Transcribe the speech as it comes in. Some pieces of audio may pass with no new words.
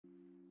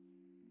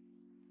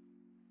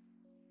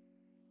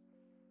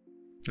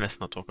Let's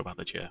not talk about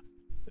the chair.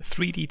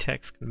 3D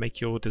text can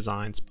make your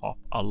designs pop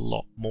a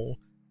lot more,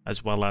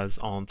 as well as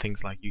on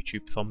things like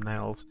YouTube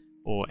thumbnails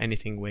or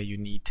anything where you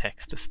need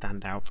text to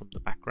stand out from the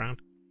background.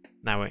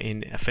 Now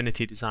in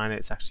Affinity Designer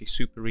it's actually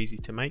super easy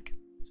to make,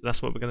 so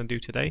that's what we're going to do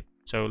today.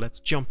 So let's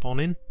jump on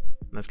in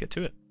and let's get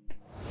to it.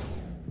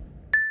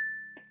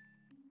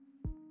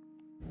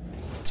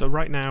 So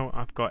right now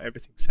I've got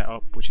everything set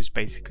up, which is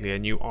basically a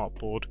new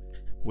artboard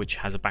which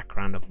has a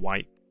background of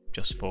white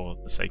just for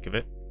the sake of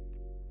it.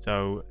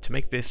 So to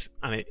make this,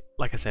 and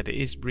like I said, it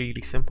is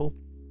really simple.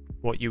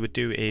 What you would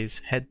do is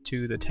head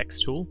to the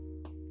text tool,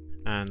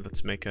 and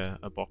let's make a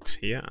box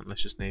here, and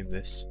let's just name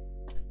this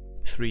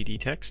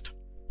 3D text.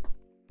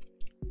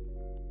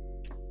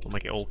 We'll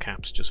make it all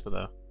caps just for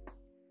the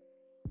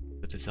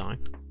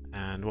design.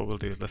 And what we'll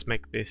do is let's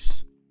make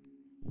this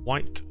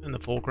white in the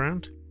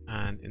foreground,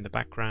 and in the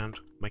background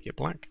make it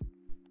black.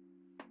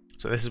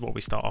 So this is what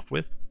we start off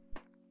with.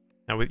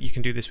 Now you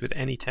can do this with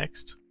any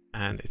text,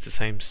 and it's the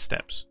same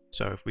steps.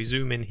 So if we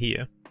zoom in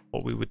here,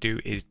 what we would do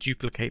is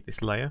duplicate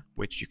this layer,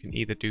 which you can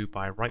either do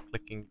by right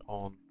clicking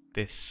on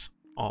this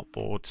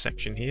artboard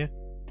section here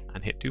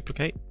and hit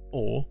duplicate,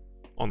 or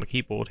on the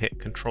keyboard hit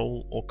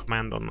Control or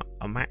Command on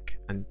a Mac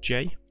and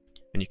J,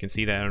 and you can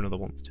see there another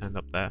one's turned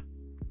up there.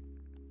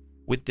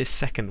 With this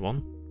second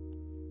one,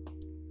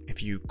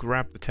 if you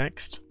grab the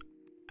text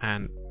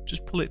and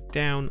just pull it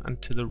down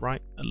and to the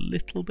right a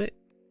little bit,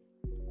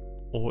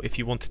 or if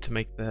you wanted to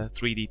make the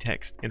 3D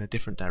text in a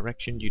different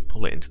direction, you'd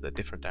pull it into the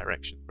different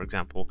direction. For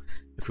example,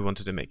 if we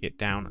wanted to make it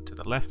down and to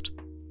the left,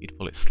 you'd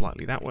pull it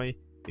slightly that way.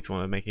 If you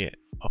want to make it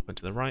up and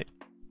to the right,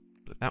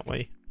 pull it that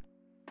way,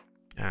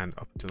 and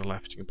up and to the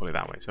left, you can pull it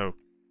that way. So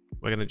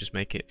we're going to just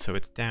make it so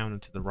it's down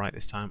and to the right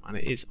this time, and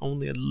it is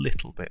only a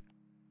little bit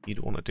you'd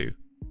want to do.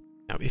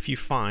 Now if you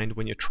find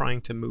when you're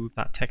trying to move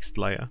that text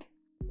layer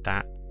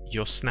that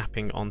you're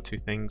snapping onto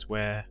things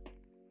where,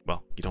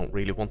 well, you don't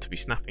really want to be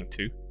snapping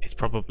to, it's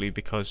probably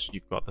because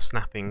you've got the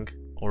snapping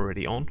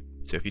already on.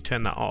 So if you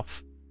turn that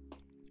off,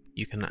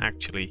 you can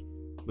actually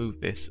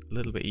move this a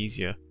little bit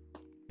easier,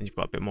 and you've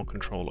got a bit more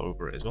control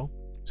over it as well.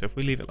 So if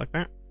we leave it like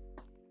that,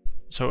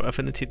 so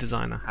Affinity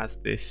Designer has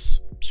this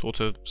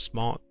sort of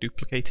smart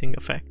duplicating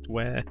effect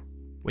where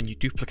when you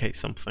duplicate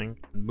something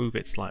and move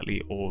it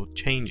slightly or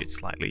change it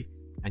slightly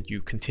and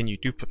you continue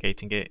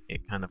duplicating it,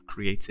 it kind of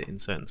creates it in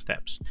certain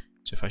steps.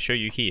 So if I show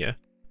you here,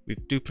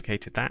 we've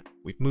duplicated that,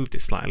 we've moved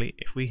it slightly.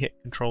 If we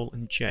hit Control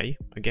and J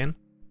again,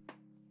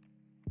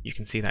 you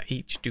can see that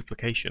each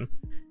duplication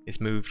is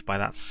moved by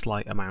that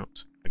slight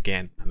amount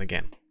again and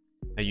again.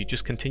 Now you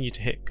just continue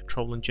to hit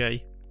Control and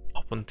J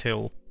up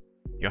until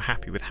you're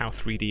happy with how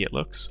 3D it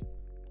looks.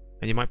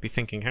 And you might be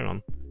thinking, hang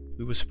on,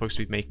 we were supposed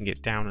to be making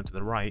it down and to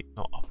the right,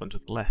 not up and to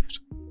the left.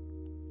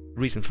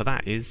 The reason for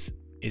that is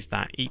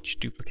that each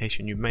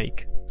duplication you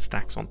make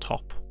stacks on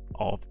top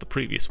of the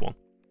previous one.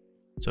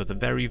 So the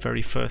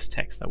very first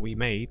text that we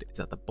made is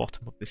at the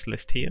bottom of this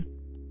list here.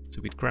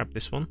 So we'd grab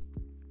this one,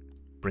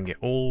 bring it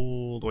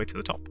all the way to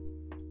the top,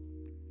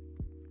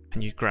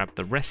 and you'd grab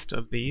the rest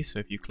of these. So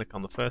if you click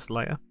on the first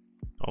layer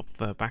of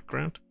the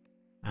background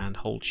and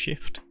hold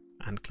Shift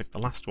and click the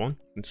last one,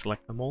 you can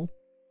select them all.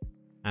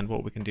 And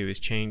what we can do is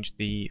change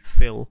the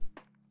fill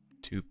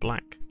to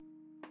black,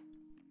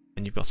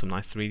 and you've got some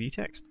nice 3D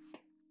text.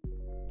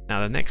 Now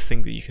the next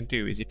thing that you can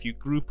do is if you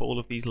group all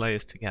of these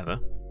layers together,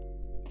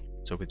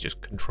 so with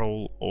just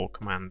Control or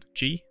Command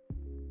G,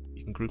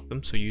 you can group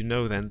them, so you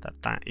know then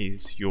that that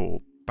is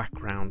your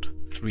background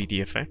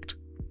 3D effect,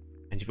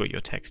 and you've got your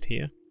text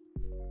here.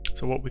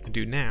 So what we can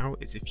do now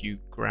is if you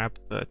grab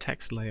the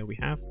text layer we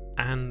have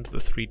and the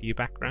 3D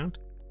background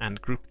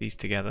and group these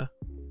together,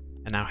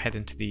 and now head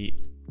into the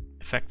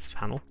effects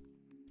panel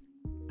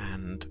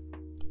and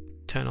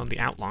turn on the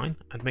outline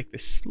and make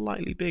this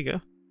slightly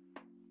bigger,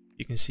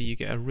 you can see you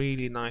get a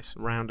really nice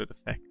rounded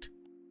effect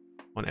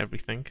on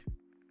everything.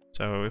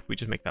 So if we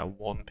just make that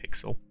 1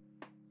 pixel,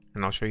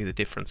 and I'll show you the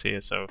difference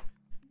here. So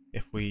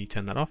if we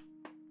turn that off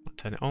and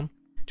turn it on,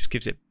 it just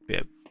gives it a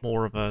bit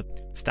more of a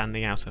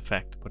standing out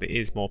effect, but it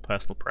is more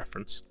personal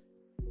preference.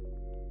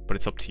 But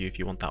it's up to you if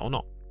you want that or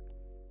not.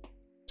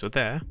 So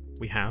there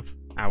we have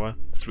our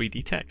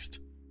 3D text.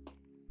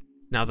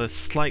 Now the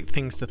slight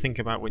things to think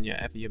about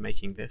whenever you're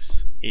making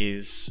this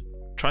is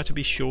try to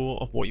be sure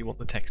of what you want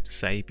the text to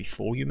say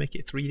before you make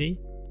it 3D.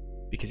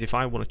 Because if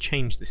I want to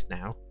change this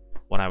now,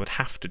 what I would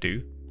have to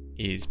do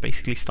is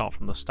basically start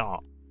from the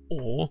start,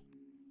 or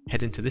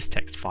head into this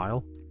text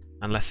file,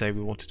 and let's say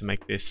we wanted to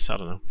make this, I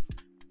don't know,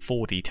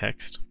 4D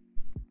text.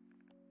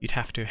 You'd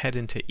have to head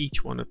into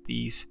each one of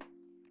these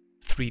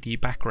 3D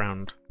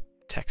background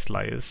text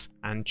layers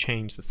and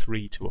change the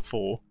 3 to a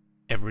 4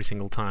 every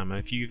single time. And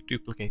if you've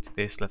duplicated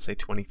this, let's say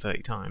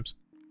 20-30 times,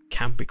 it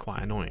can be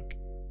quite annoying.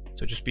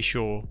 So just be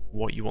sure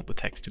what you want the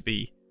text to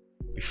be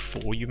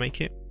before you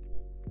make it.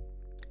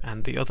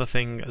 And the other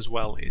thing as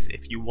well is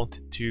if you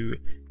wanted to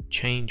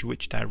change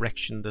which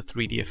direction the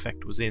 3D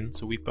effect was in,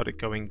 so we've got it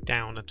going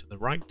down and to the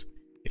right.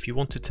 If you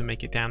wanted to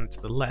make it down and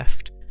to the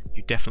left,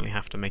 you definitely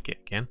have to make it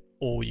again,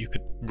 or you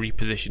could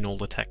reposition all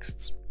the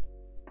texts.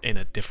 in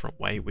a different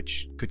way,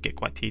 which could get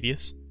quite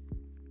tedious.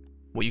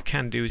 What you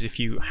can do is if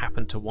you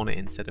happen to want it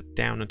instead of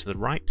down and to the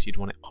right, so you'd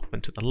want it up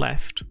and to the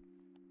left,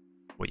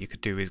 what you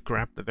could do is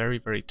grab the very,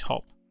 very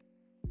top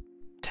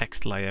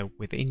text layer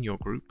within your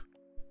group,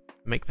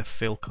 make the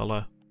fill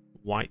color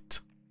white,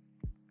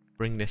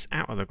 bring this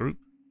out of the group,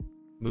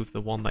 move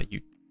the one that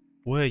you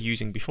were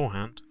using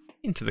beforehand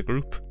into the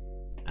group,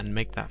 and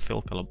make that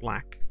fill color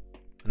black.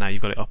 And now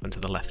you've got it up and to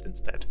the left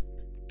instead.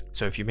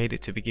 So if you made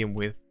it to begin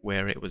with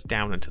where it was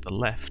down and to the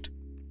left,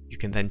 you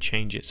can then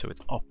change it so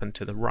it's up and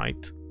to the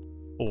right,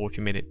 or if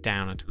you made it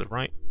down and to the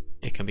right,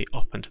 it can be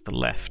up and to the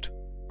left,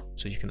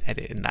 so you can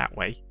edit in that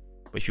way.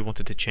 But if you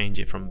wanted to change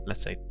it from,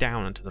 let's say,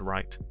 down and to the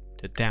right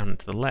to down and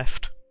to the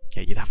left,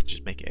 yeah, you'd have to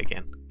just make it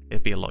again.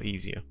 It'd be a lot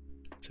easier.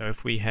 So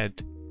if we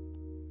head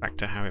back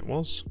to how it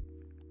was,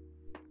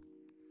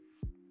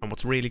 and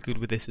what's really good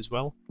with this as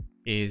well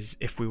is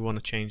if we want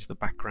to change the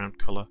background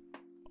color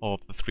of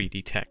the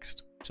 3D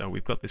text. So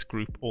we've got this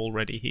group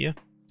already here.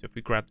 So if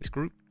we grab this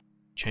group,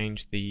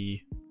 change the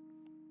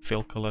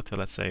fill color to,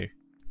 let's say,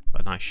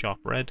 a nice sharp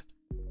red,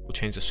 we'll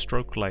change the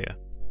stroke layer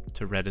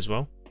to red as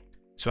well.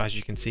 So as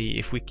you can see,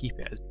 if we keep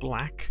it as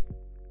black,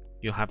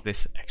 you'll have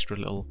this extra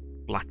little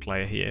black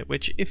layer here,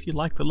 which if you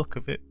like the look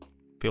of it,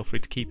 feel free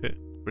to keep it.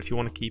 But if you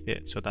want to keep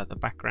it so that the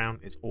background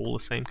is all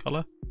the same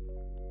color,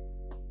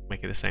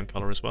 make it the same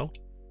color as well.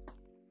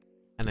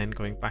 And then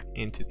going back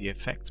into the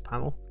effects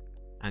panel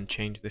and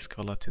change this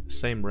color to the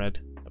same red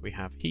that we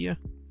have here,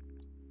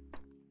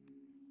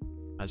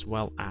 as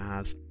well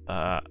as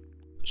the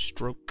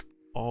stroke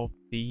of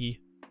the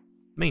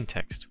main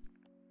text.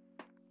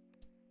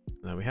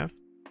 And there we have.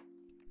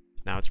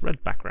 Now it's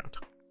red background.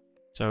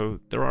 So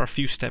there are a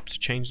few steps to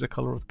change the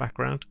color of the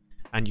background,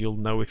 and you'll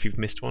know if you've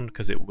missed one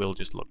because it will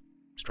just look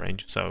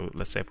strange. So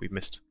let's say if we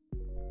missed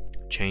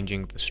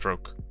changing the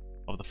stroke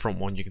of the front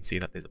one, you can see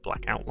that there's a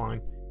black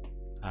outline.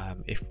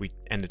 If we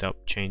ended up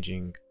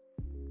changing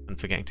and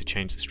forgetting to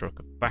change the stroke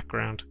of the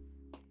background,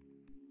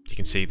 you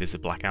can see there's a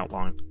black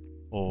outline.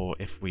 Or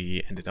if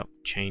we ended up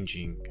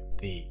changing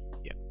the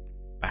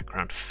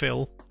background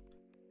fill,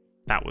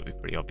 that would be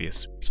pretty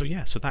obvious. So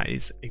yeah, so that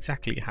is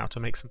exactly how to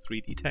make some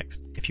 3D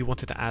text. If you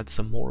wanted to add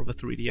some more of a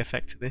 3D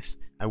effect to this,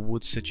 I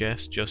would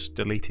suggest just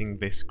deleting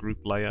this group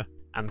layer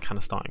and kind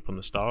of starting from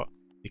the start,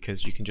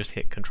 because you can just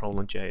hit Ctrl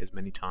and J as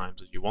many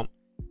times as you want,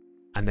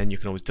 and then you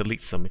can always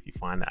delete some if you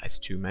find that it's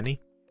too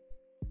many.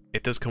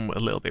 It does come a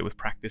little bit with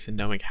practice in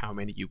knowing how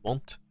many you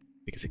want,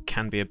 because it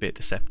can be a bit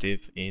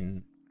deceptive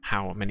in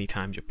how many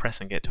times you're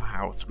pressing it to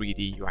how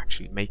 3D you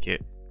actually make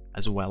it,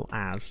 as well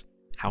as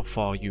how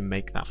far you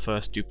make that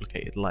first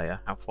duplicated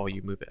layer, how far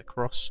you move it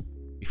across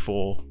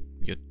before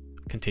you're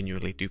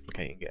continually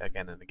duplicating it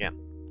again and again.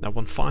 Now,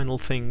 one final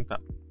thing that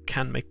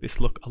can make this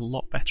look a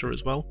lot better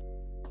as well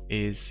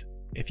is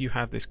if you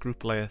have this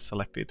group layer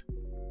selected,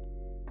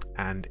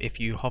 and if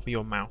you hover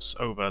your mouse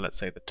over, let's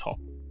say, the top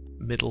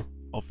middle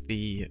of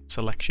the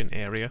selection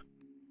area,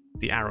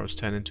 the arrows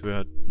turn into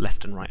a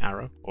left and right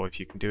arrow, or if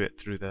you can do it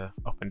through the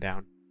up and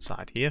down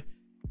side here,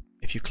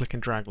 if you click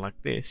and drag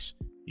like this,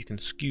 you can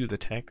skew the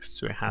text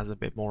so it has a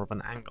bit more of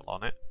an angle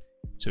on it,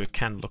 so it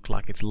can look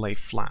like it's laid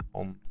flat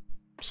on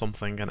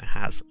something and it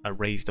has a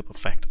raised up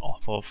effect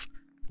off of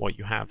what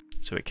you have,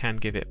 so it can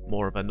give it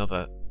more of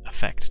another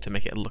effect to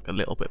make it look a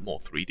little bit more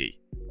 3D.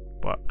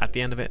 But at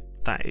the end of it,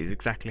 that is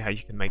exactly how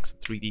you can make some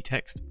 3D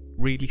text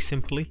really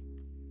simply.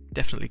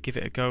 Definitely give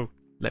it a go.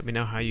 Let me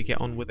know how you get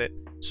on with it.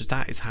 So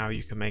that is how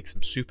you can make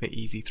some super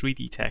easy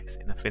 3D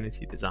text in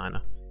Affinity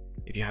Designer.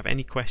 If you have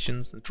any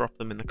questions, then drop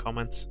them in the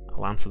comments.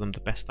 I'll answer them the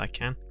best I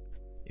can.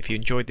 If you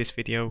enjoyed this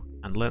video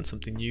and learned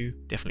something new,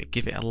 definitely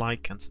give it a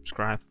like and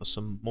subscribe for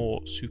some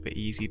more super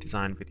easy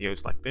design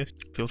videos like this.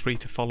 Feel free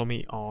to follow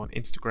me on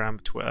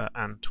Instagram, Twitter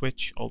and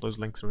Twitch. All those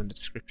links are in the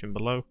description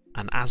below.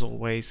 And as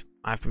always,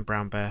 I've been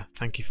BrownBear.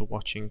 Thank you for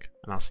watching,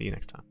 and I'll see you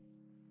next time.